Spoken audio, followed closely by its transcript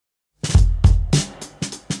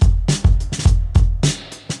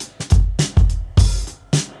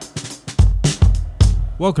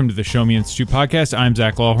Welcome to the Show Me Institute podcast. I'm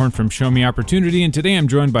Zach Lawhorn from Show Me Opportunity, and today I'm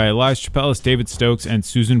joined by Elias Tsapelas, David Stokes, and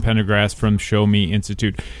Susan Pendergrass from Show Me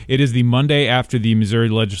Institute. It is the Monday after the Missouri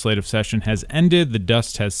legislative session has ended. The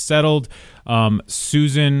dust has settled.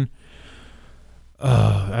 Susan,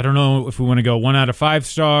 I don't know if we want to go 1 out of 5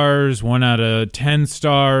 stars, 1 out of 10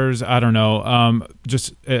 stars. I don't know.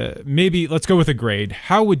 Maybe let's go with a grade.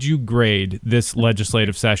 How would you grade this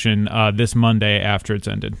legislative session this Monday after it's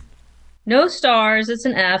ended? No stars. It's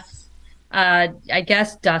an F. I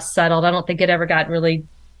guess dust settled. I don't think it ever got really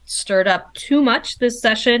stirred up too much this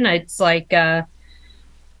session. It's like,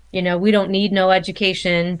 we don't need no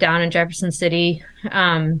education down in Jefferson City.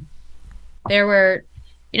 There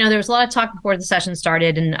was a lot of talk before the session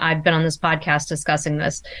started, and I've been on this podcast discussing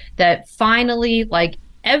this, that finally, like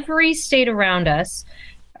every state around us,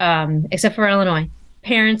 except for Illinois,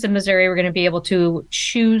 parents in Missouri were going to be able to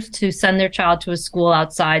choose to send their child to a school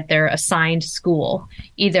outside their assigned school,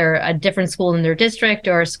 either a different school in their district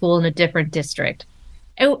or a school in a different district.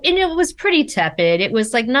 And it was pretty tepid. It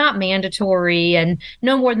was like not mandatory, and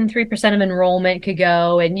no more than 3% of enrollment could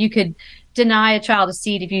go, and you could deny a child a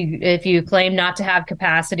seat if you claim not to have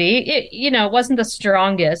capacity. It wasn't the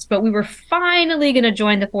strongest, but we were finally going to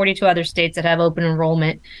join the 42 other states that have open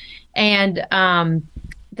enrollment. And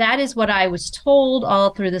that is what I was told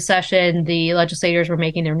all through the session. The legislators were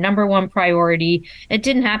making their number one priority. It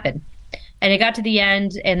didn't happen. And it got to the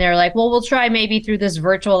end, and they're like, well, we'll try maybe through this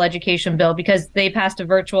virtual education bill, because they passed a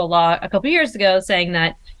virtual law a couple of years ago saying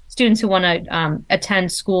that students who want to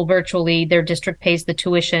attend school virtually, their district pays the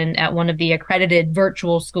tuition at one of the accredited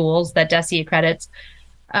virtual schools that DESE accredits.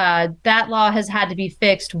 That law has had to be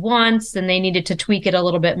fixed once, and they needed to tweak it a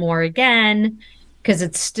little bit more again, because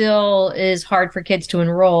it still is hard for kids to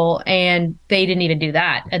enroll, and they didn't even do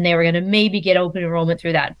that. And they were going to maybe get open enrollment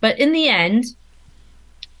through that. But in the end,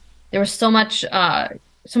 there was so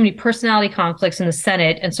many personality conflicts in the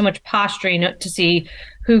Senate and so much posturing to see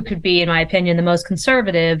who could be, in my opinion, the most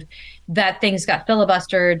conservative, that things got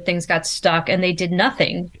filibustered, things got stuck, and they did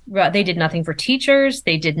nothing. They did nothing for teachers.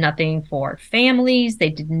 They did nothing for families.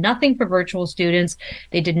 They did nothing for virtual students.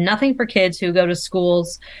 They did nothing for kids who go to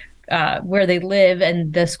schools where they live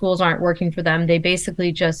and the schools aren't working for them. They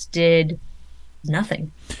basically just did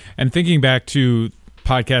nothing. And thinking back to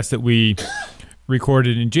podcasts that we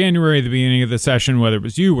recorded in January, at the beginning of the session, whether it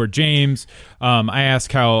was you or James, I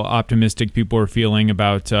asked how optimistic people were feeling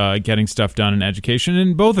about getting stuff done in education.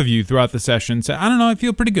 And both of you throughout the session said, I don't know, I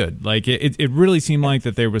feel pretty good. Like it really seemed like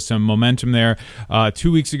that there was some momentum there. 2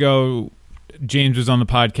 weeks ago, James was on the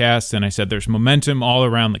podcast, and I said there's momentum all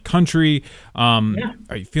around the country. Are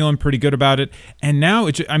you feeling pretty good about it? And now,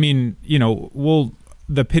 the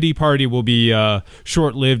pity party will be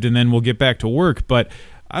short-lived, and then we'll get back to work. But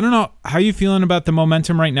I don't know, how are you feeling about the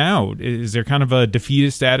momentum right now? Is there kind of a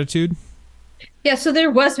defeatist attitude? Yeah, so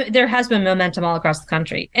there has been momentum all across the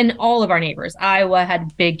country, and all of our neighbors. Iowa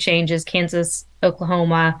had big changes, Kansas,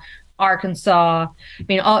 Oklahoma, Arkansas. I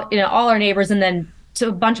mean, all our neighbors, and then to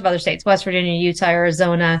a bunch of other states, West Virginia, Utah,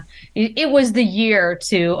 Arizona. It was the year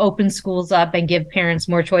to open schools up and give parents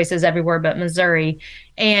more choices everywhere but Missouri.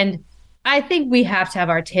 And I think we have to have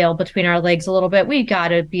our tail between our legs a little bit. We got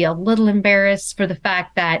to be a little embarrassed for the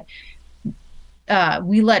fact that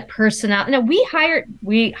we let personnel. No, we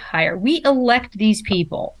elect these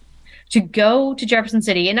people to go to Jefferson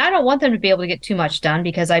City. And I don't want them to be able to get too much done,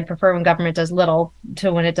 because I prefer when government does little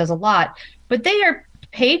to when it does a lot. But they are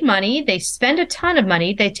paid money. They spend a ton of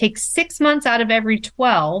money. They take 6 months out of every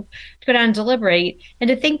 12 to go down and deliberate. And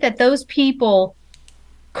to think that those people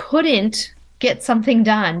couldn't get something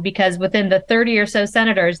done because within the 30 or so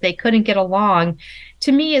senators, they couldn't get along,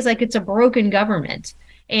 to me is like it's a broken government.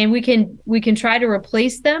 And we can try to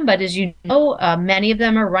replace them. But as you know, many of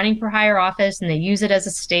them are running for higher office, and they use it as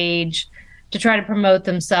a stage to try to promote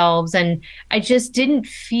themselves. And I just didn't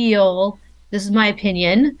feel, this is my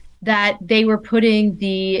opinion, that they were putting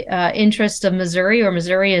the interest of Missouri or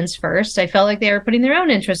Missourians first. I felt like they were putting their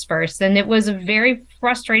own interests first. And it was a very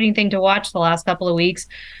frustrating thing to watch the last couple of weeks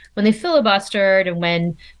when they filibustered, and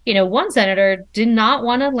when, one senator did not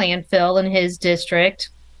want a landfill in his district.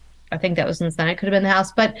 I think that was in the Senate, could have been the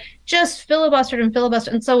House, but just filibustered.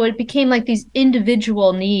 And so it became like these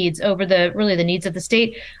individual needs over the needs of the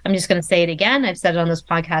state. I'm just going to say it again. I've said it on this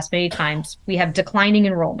podcast many times. We have declining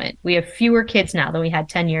enrollment. We have fewer kids now than we had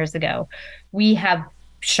 10 years ago. We have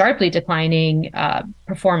sharply declining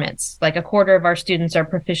performance. Like a quarter of our students are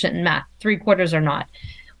proficient in math. 3/4 are not.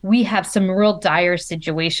 We have some real dire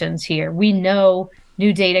situations here. We know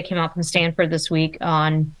new data came out from Stanford this week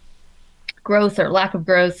on growth or lack of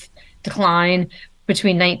growth, decline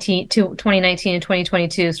between 2019 and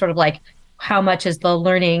 2022, sort of like how much is the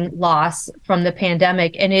learning loss from the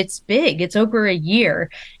pandemic. And it's big. It's over a year.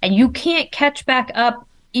 And you can't catch back up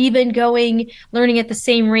even learning at the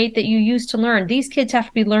same rate that you used to learn. These kids have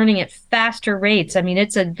to be learning at faster rates. I mean,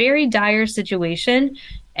 it's a very dire situation.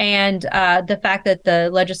 And the fact that the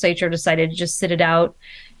legislature decided to just sit it out,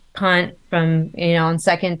 punt from, on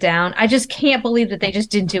second down, I just can't believe that they just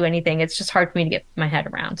didn't do anything. It's just hard for me to get my head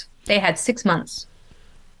around. They had 6 months.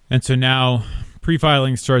 And so now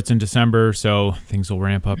pre-filing starts in December, so things will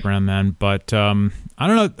ramp up around then. But I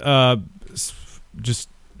don't know, just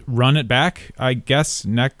run it back, I guess,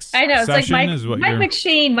 next I know, it's session like is what Mike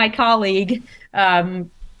McShane, my colleague,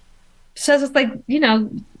 says it's like,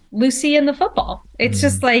 Lucy and the football. It's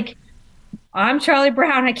just like, I'm Charlie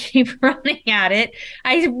Brown. I keep running at it.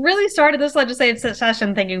 I really started this legislative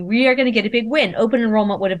session thinking we are going to get a big win. Open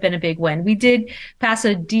enrollment would have been a big win. We did pass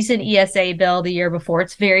a decent ESA bill the year before.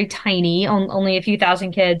 It's very tiny. Only a few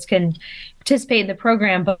thousand kids can participate in the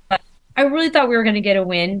program. But I really thought we were going to get a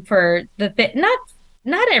win for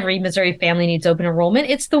not every Missouri family needs open enrollment.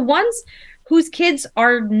 It's the ones whose kids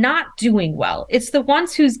are not doing well. It's the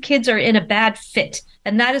ones whose kids are in a bad fit.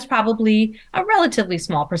 And that is probably a relatively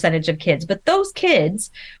small percentage of kids. But those kids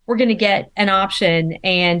were going to get an option.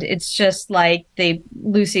 And it's just like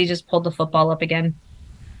Lucy just pulled the football up again.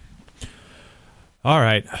 All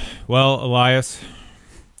right. Well, Elias,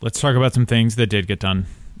 let's talk about some things that did get done.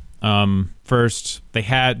 First,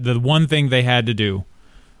 the one thing they had to do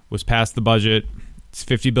was pass the budget. It's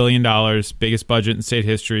 $50 billion, biggest budget in state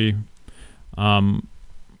history.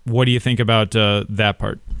 What do you think about that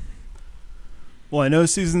part? Well, I know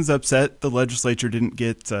Susan's upset the legislature didn't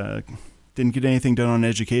get anything done on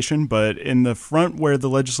education, but in the front where the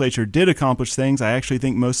legislature did accomplish things, I actually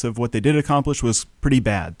think most of what they did accomplish was pretty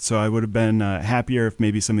bad. So I would have been happier if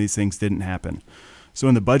maybe some of these things didn't happen. So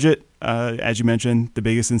in the budget, as you mentioned, the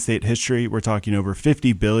biggest in state history, we're talking over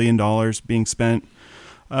 $50 billion being spent.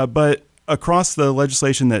 But across the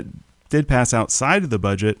legislation that did pass outside of the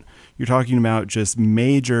budget, you're talking about just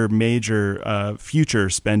major future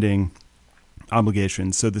spending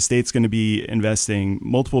obligations. So the state's going to be investing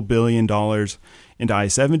multiple $1 billion into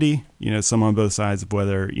I-70, some on both sides of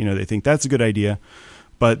whether, they think that's a good idea.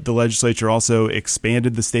 But the legislature also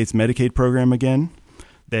expanded the state's Medicaid program again.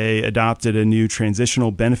 They adopted a new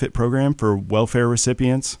transitional benefit program for welfare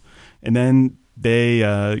recipients. And then they,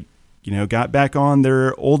 got back on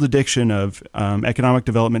their old addiction of economic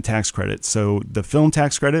development tax credits. So the film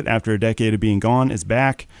tax credit, after a decade of being gone, is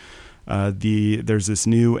back. There's this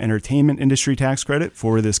new entertainment industry tax credit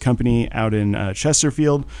for this company out in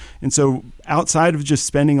Chesterfield. And so outside of just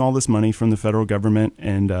spending all this money from the federal government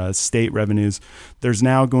and state revenues, there's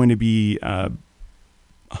now going to be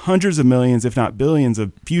hundreds of millions, if not billions,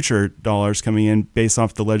 of future dollars coming in based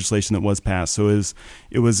off the legislation that was passed. So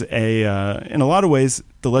it was in a lot of ways,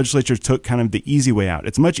 the legislature took kind of the easy way out.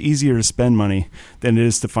 It's much easier to spend money than it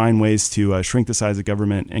is to find ways to shrink the size of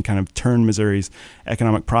government and kind of turn Missouri's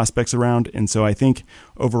economic prospects around. And so I think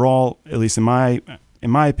overall, at least in my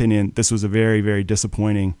opinion, this was a very, very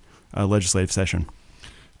disappointing legislative session.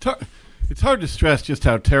 It's hard to stress just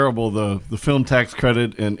how terrible the film tax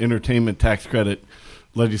credit and entertainment tax credit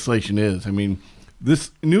legislation is. I mean,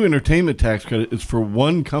 this new entertainment tax credit is for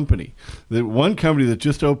one company. That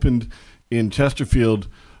just opened in Chesterfield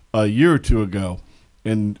a year or two ago.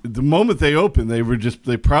 And the moment they opened,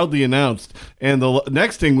 they proudly announced, and the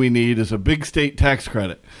next thing we need is a big state tax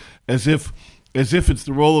credit, as if it's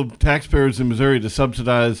the role of taxpayers in Missouri to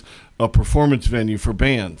subsidize a performance venue for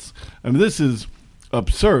bands. I mean, this is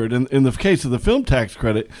absurd. And in the case of the film tax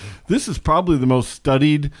credit, this is probably the most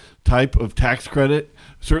studied type of tax credit,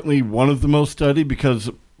 certainly one of the most studied because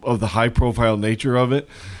of the high-profile nature of it.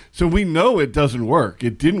 So we know it doesn't work.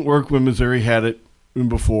 It didn't work when Missouri had it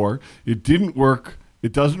before. It didn't work.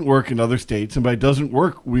 It doesn't work in other states. And by doesn't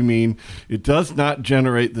work, we mean it does not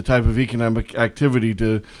generate the type of economic activity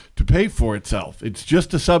to pay for itself. It's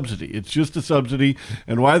just a subsidy. It's just a subsidy.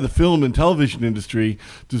 And why the film and television industry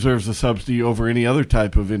deserves a subsidy over any other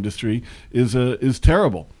type of industry is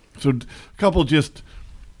terrible. So a couple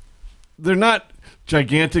they're not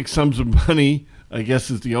gigantic sums of money, I guess,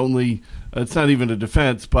 is the only, it's not even a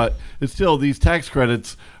defense, but it's still, these tax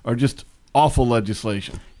credits are just awful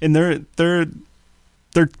legislation. And they're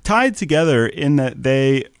tied together in that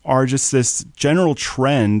they are just this general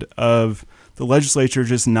trend of the legislature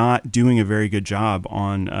just not doing a very good job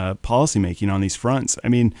on policymaking on these fronts. I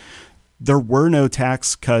mean, there were no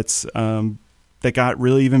tax cuts that got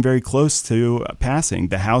really even very close to passing.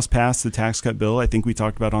 The House passed the tax cut bill, I think we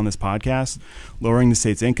talked about on this podcast, lowering the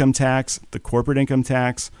state's income tax, the corporate income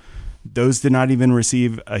tax. Those did not even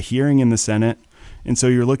receive a hearing in the Senate. And so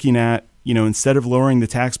you're looking at instead of lowering the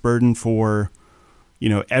tax burden for,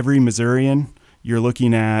 every Missourian, you're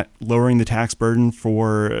looking at lowering the tax burden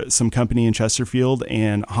for some company in Chesterfield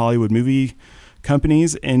and Hollywood movie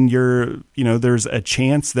companies. And there's a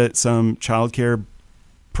chance that some childcare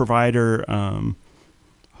provider,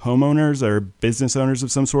 homeowners or business owners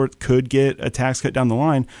of some sort could get a tax cut down the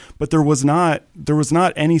line, but there was not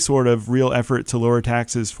any sort of real effort to lower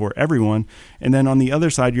taxes for everyone. And then on the other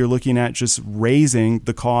side, you're looking at just raising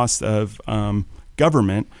the cost of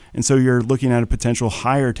government, and so you're looking at a potential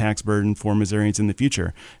higher tax burden for Missourians in the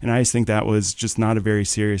future. And I just think that was just not a very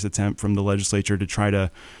serious attempt from the legislature to try to,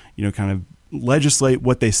 kind of legislate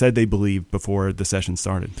what they said they believed before the session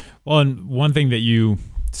started. Well, and one thing that you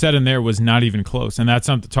said in there was not even close, and that's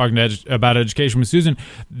something talking about education with Susan.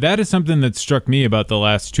 That is something that struck me about the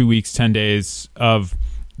last 2 weeks, 10 days of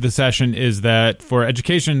the session, is that for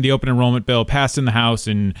education, the open enrollment bill passed in the House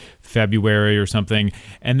in February or something,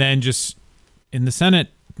 and then just in the Senate,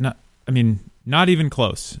 not even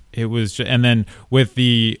close. It was, and then with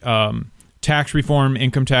the tax reform,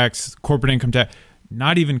 income tax, corporate income tax,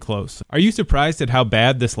 not even close. Are you surprised at how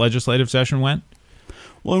bad this legislative session went?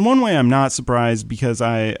 Well, in one way, I'm not surprised because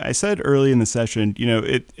I said early in the session,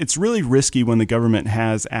 it's really risky when the government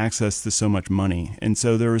has access to so much money. And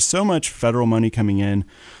so there was so much federal money coming in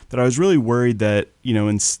that I was really worried that,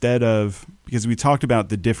 instead of, because we talked about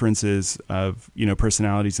the differences of,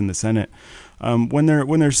 personalities in the Senate, when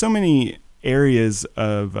there's so many areas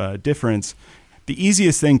of difference, the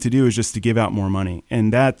easiest thing to do is just to give out more money.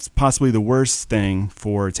 And that's possibly the worst thing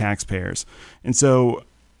for taxpayers. And so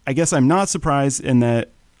I guess I'm not surprised in that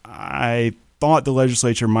I thought the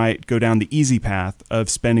legislature might go down the easy path of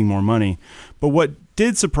spending more money. But what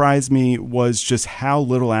did surprise me was just how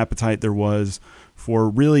little appetite there was for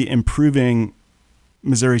really improving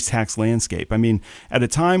Missouri's tax landscape. I mean, at a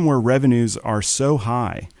time where revenues are so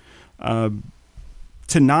high,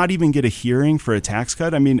 to not even get a hearing for a tax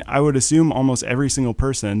cut, I would assume almost every single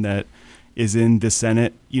person that is in the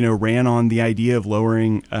Senate, ran on the idea of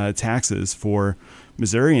lowering taxes for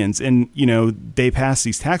Missourians. And, they passed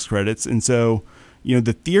these tax credits. And so,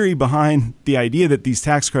 the theory behind the idea that these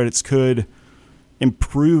tax credits could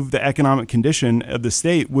improve the economic condition of the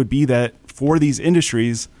state would be that for these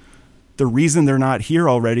industries, the reason they're not here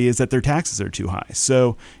already is that their taxes are too high.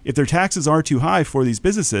 So if their taxes are too high for these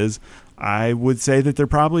businesses, I would say that they're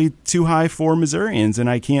probably too high for Missourians. And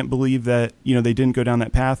I can't believe that, they didn't go down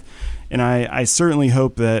that path. And I certainly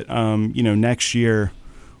hope that, next year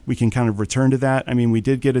we can kind of return to that. We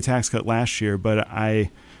did get a tax cut last year, but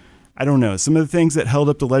I don't know. Some of the things that held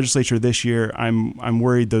up the legislature this year, I'm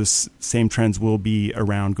worried those same trends will be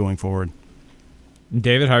around going forward.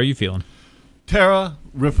 David, how are you feeling? Terra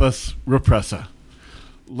ripus repressa.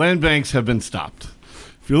 Land banks have been stopped.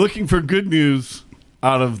 If you're looking for good news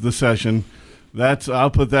out of the session, I'll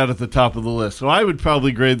put that at the top of the list. So I would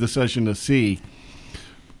probably grade the session a C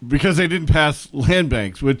because they didn't pass land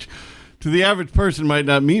banks, which to the average person might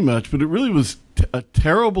not mean much, but it really was a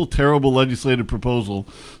terrible, terrible legislative proposal,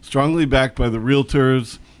 strongly backed by the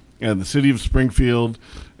realtors and the city of Springfield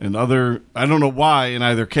and other, I don't know why in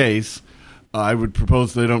either case. I would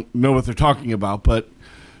propose they don't know what they're talking about, but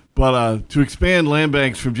to expand land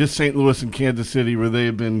banks from just St. Louis and Kansas City, where they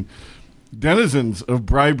have been denizens of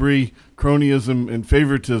bribery, cronyism, and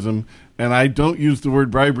favoritism, and I don't use the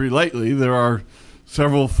word bribery lightly. There are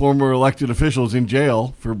several former elected officials in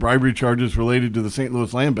jail for bribery charges related to the St.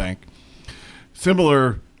 Louis Land Bank.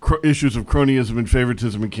 Similar issues of cronyism and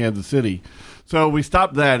favoritism in Kansas City. So we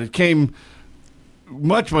stopped that. It came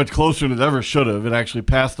much, much closer than it ever should have. It actually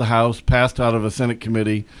passed the House, passed out of a Senate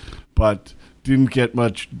committee, but didn't get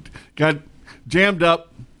much. Got jammed up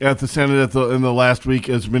at the Senate in the last week,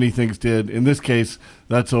 as many things did. In this case,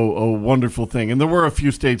 that's a wonderful thing. And there were a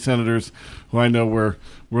few state senators who I know were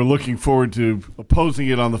looking forward to opposing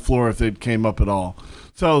it on the floor if it came up at all.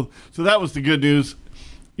 So that was the good news.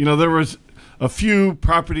 There was a few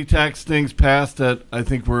property tax things passed that I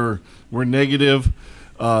think were negative.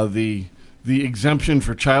 The exemption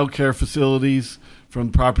for child care facilities from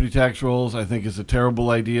property tax rolls, I think, is a terrible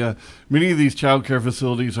idea. Many of these child care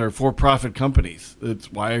facilities are for-profit companies.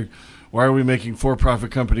 It's why are we making for-profit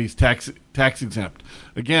companies tax exempt?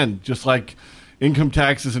 Again, just like income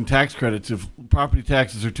taxes and tax credits, if property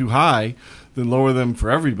taxes are too high, then lower them for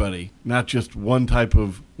everybody, not just one type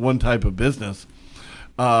of business.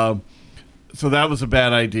 So that was a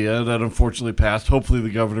bad idea that unfortunately passed. Hopefully the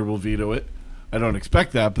governor will veto it. I don't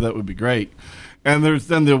expect that, but that would be great. And there's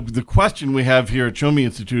then the question we have here at Show Me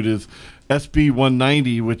Institute is SB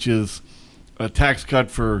 190, which is a tax cut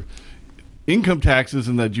for income taxes,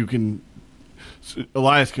 and that you can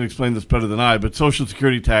Elias can explain this better than I, but Social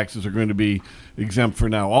Security taxes are going to be exempt for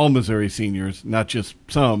now all Missouri seniors, not just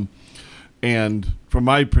some. And from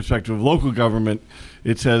my perspective of local government,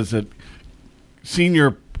 it says that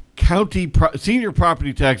senior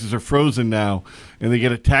property taxes are frozen now, and they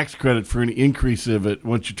get a tax credit for any increase of it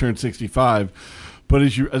once you turn 65. But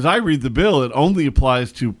as I read the bill, it only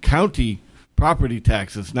applies to county property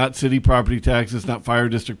taxes, not city property taxes, not fire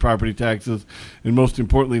district property taxes, and most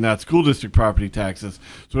importantly, not school district property taxes.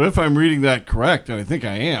 So if I'm reading that correct, and I think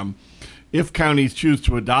I am, if counties choose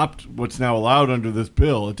to adopt what's now allowed under this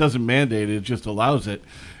bill, it doesn't mandate it, it just allows it,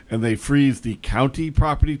 and they freeze the county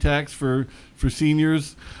property tax for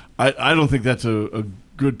seniors, I don't think that's a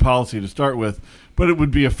good policy to start with, but it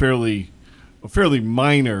would be a fairly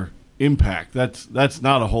minor impact. That's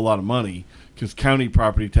not a whole lot of money, because county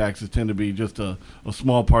property taxes tend to be just a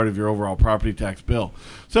small part of your overall property tax bill.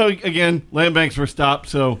 So again, land banks were stopped,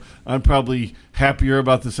 so I'm probably happier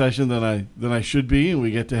about the session than I should be, and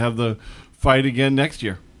we get to have the fight again next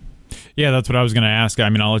year. Yeah, that's what I was going to ask. I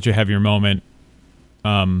mean, I'll let you have your moment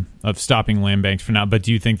of stopping land banks for now, but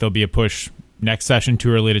do you think there'll be a push next session?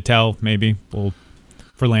 Too early to tell, maybe,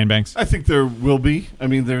 for land banks? I think there will be. I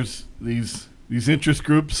mean, there's these interest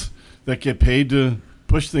groups that get paid to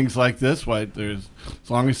push things like this. As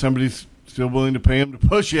long as somebody's still willing to pay them to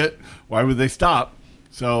push it, why would they stop?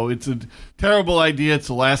 So it's a terrible idea. It's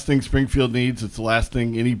the last thing Springfield needs. It's the last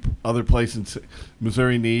thing any other place in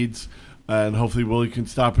Missouri needs. And hopefully we can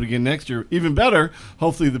stop it again next year. Even better,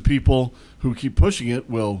 hopefully the people who keep pushing it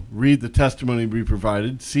will read the testimony we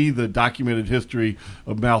provided, see the documented history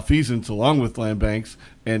of malfeasance along with land banks,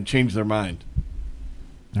 and change their mind.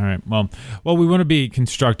 All right. Well, we want to be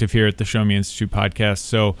constructive here at the Show Me Institute podcast.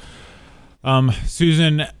 So,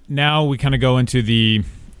 Susan, now we kind of go into the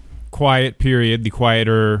quieter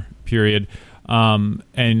period.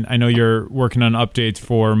 And I know you're working on updates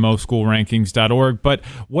for moschoolrankings.org, but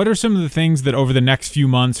what are some of the things that over the next few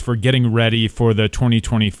months for getting ready for the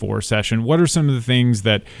 2024 session, what are some of the things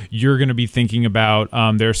that you're going to be thinking about?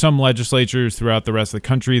 There are some legislatures throughout the rest of the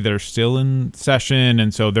country that are still in session,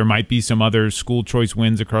 and so there might be some other school choice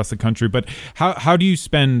wins across the country, but how do you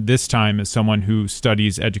spend this time as someone who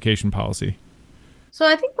studies education policy? So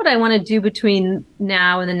I think what I want to do between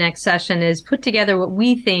now and the next session is put together what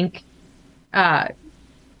we think at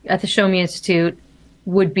the Show Me Institute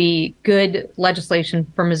would be good legislation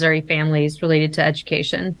for Missouri families related to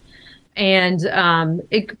education. And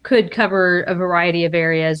it could cover a variety of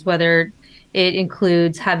areas, whether it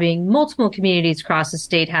includes having multiple communities across the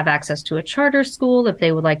state have access to a charter school if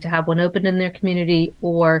they would like to have one open in their community,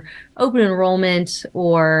 or open enrollment,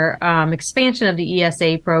 or expansion of the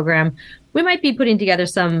ESA program. We might be putting together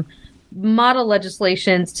some model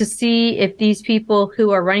legislations to see if these people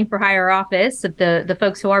who are running for higher office, if the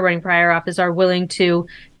folks who are running for higher office are willing to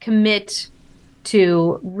commit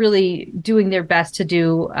to really doing their best to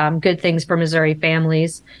do good things for Missouri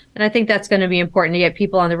families. And I think that's going to be important to get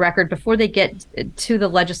people on the record before they get to the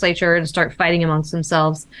legislature and start fighting amongst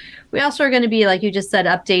themselves. We also are going to be, like you just said,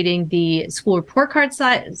 updating the school report card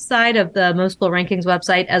side of the Most School Rankings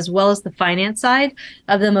website, as well as the finance side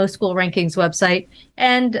of the Most School Rankings website.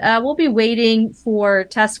 And we'll be waiting for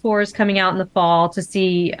test scores coming out in the fall to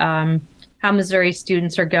see how Missouri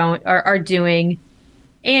students are doing.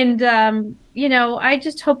 And, I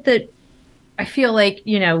just hope that, I feel like,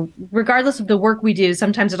 regardless of the work we do,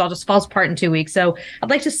 sometimes it all just falls apart in 2 weeks. So I'd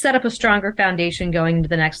like to set up a stronger foundation going into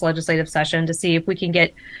the next legislative session to see if we can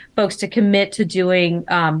get folks to commit to doing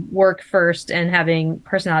work first and having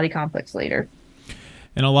personality conflicts later.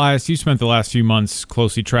 And Elias, you spent the last few months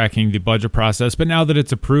closely tracking the budget process, but now that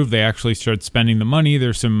it's approved, they actually start spending the money.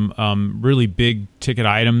 There's some really big ticket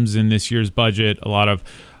items in this year's budget, a lot of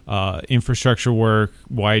infrastructure work,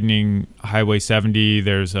 widening Highway 70.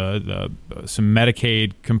 There's some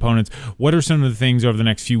Medicaid components. What are some of the things over the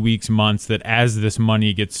next few weeks, months, that as this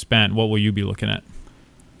money gets spent, what will you be looking at?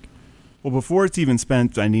 Well, before it's even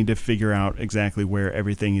spent, I need to figure out exactly where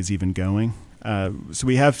everything is even going. So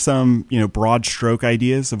we have some, broad stroke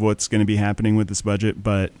ideas of what's going to be happening with this budget,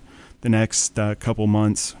 but the next couple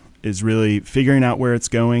months is really figuring out where it's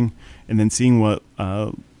going and then seeing what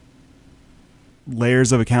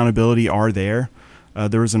layers of accountability are there.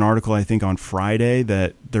 There was an article, I think, on Friday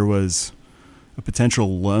that there was a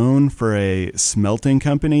potential loan for a smelting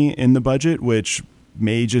company in the budget, which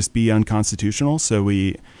may just be unconstitutional. So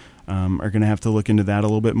we are going to have to look into that a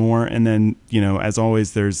little bit more. And then, as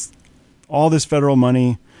always, there's all this federal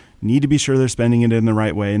money, need to be sure they're spending it in the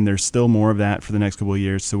right way. And there's still more of that for the next couple of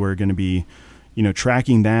years. So we're going to be,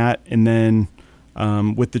 tracking that. And then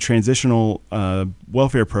with the transitional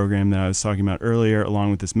welfare program that I was talking about earlier,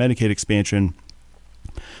 along with this Medicaid expansion,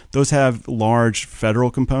 those have large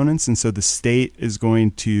federal components, and so the state is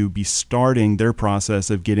going to be starting their process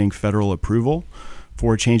of getting federal approval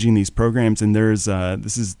for changing these programs. And this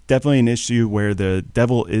is definitely an issue where the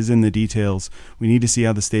devil is in the details. We need to see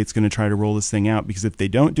how the state's going to try to roll this thing out, because if they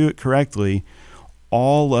don't do it correctly,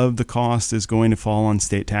 all of the cost is going to fall on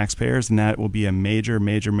state taxpayers, and that will be a major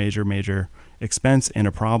expense and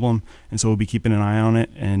a problem. And so we'll be keeping an eye on it,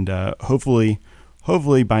 and hopefully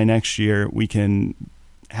by next year we can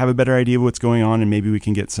have a better idea of what's going on, and maybe we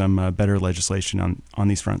can get some better legislation on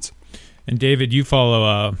these fronts. And David, you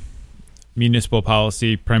follow municipal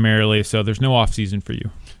policy primarily, so there's no off season for you.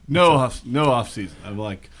 No off season. I'm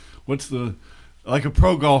like a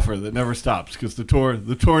pro golfer that never stops, because the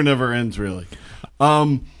tour never ends, really.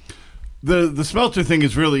 The smelter thing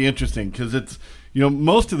is really interesting, because it's,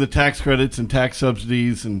 most of the tax credits and tax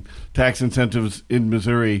subsidies and tax incentives in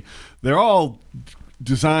Missouri, they're all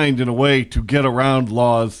designed in a way to get around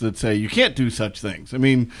laws that say you can't do such things. I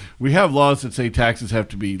mean, we have laws that say taxes have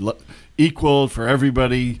to be equal for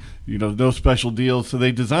everybody, no special deals. So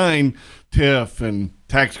they design TIF and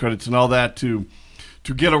tax credits and all that to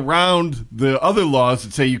get around the other laws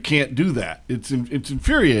that say you can't do that. It's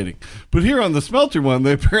infuriating. But here on the smelter one,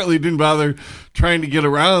 they apparently didn't bother trying to get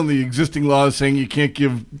around the existing laws saying you can't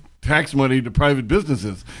give tax money to private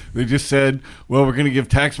businesses. They just said, well, we're going to give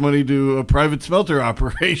tax money to a private smelter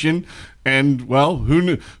operation. And, well,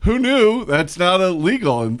 who knew that's not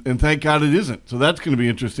illegal? And thank God it isn't. So that's going to be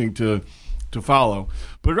interesting to follow.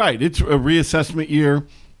 But, right, it's a reassessment year,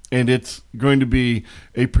 and it's going to be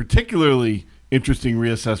a particularly interesting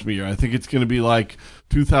reassessment year. I think it's going to be like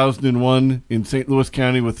 2001 in St. Louis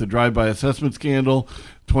County with the drive-by assessment scandal,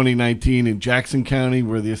 2019 in Jackson County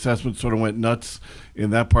where the assessment sort of went nuts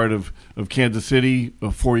in that part of Kansas City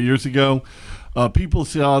 4 years ago. People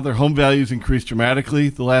saw their home values increase dramatically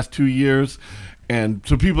the last 2 years, and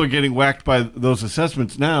so people are getting whacked by those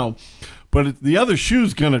assessments now. But the other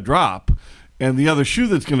shoe's going to drop, and the other shoe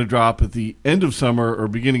that's going to drop at the end of summer or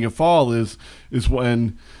beginning of fall is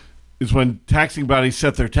when taxing bodies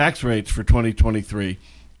set their tax rates for 2023.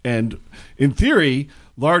 And in theory,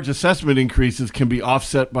 large assessment increases can be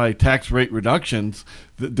offset by tax rate reductions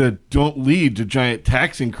that don't lead to giant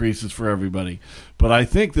tax increases for everybody. But I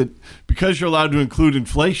think that because you're allowed to include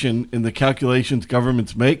inflation in the calculations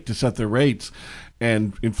governments make to set their rates,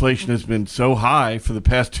 and inflation has been so high for the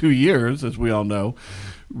past 2 years, as we all know,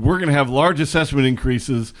 we're going to have large assessment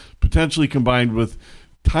increases potentially combined with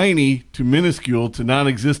tiny to minuscule to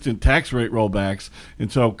non-existent tax rate rollbacks.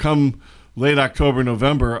 And so come late October,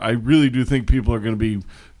 November, I really do think people are going to be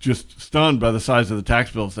just stunned by the size of the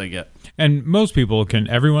tax bills they get. And most people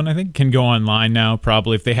everyone I think can go online now,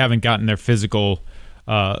 probably if they haven't gotten their physical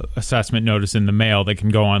assessment notice in the mail, they can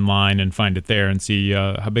go online and find it there and see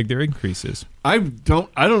how big their increase is. I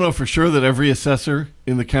don't know for sure that every assessor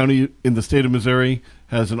in the county, in the state of Missouri,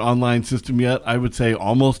 has an online system yet. I would say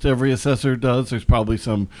almost every assessor does. There's probably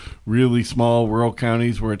some really small rural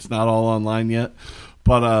counties where it's not all online yet.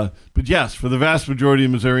 But yes, for the vast majority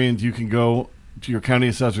of Missourians, you can go to your county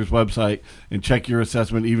assessor's website and check your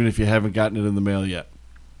assessment, even if you haven't gotten it in the mail yet.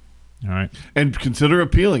 All right. And consider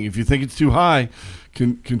appealing. If you think it's too high,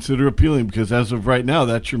 consider appealing, because as of right now,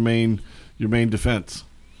 that's your main defense.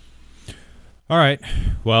 All right.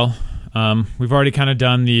 Well, we've already kind of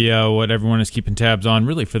done the what everyone is keeping tabs on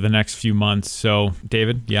really for the next few months. So,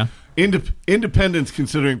 David, yeah? Independence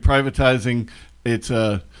considering privatizing its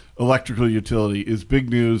electrical utility is big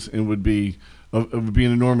news, and would be an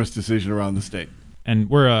enormous decision around the state. And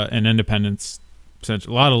we're an independence. A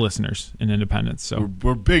lot of listeners in Independence. So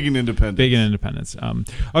we're big in Independence. Big in Independence.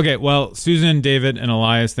 Okay, well, Susan, David, and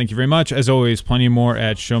Elias, thank you very much. As always, plenty more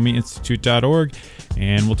at showmeinstitute.org,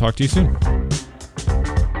 and we'll talk to you soon.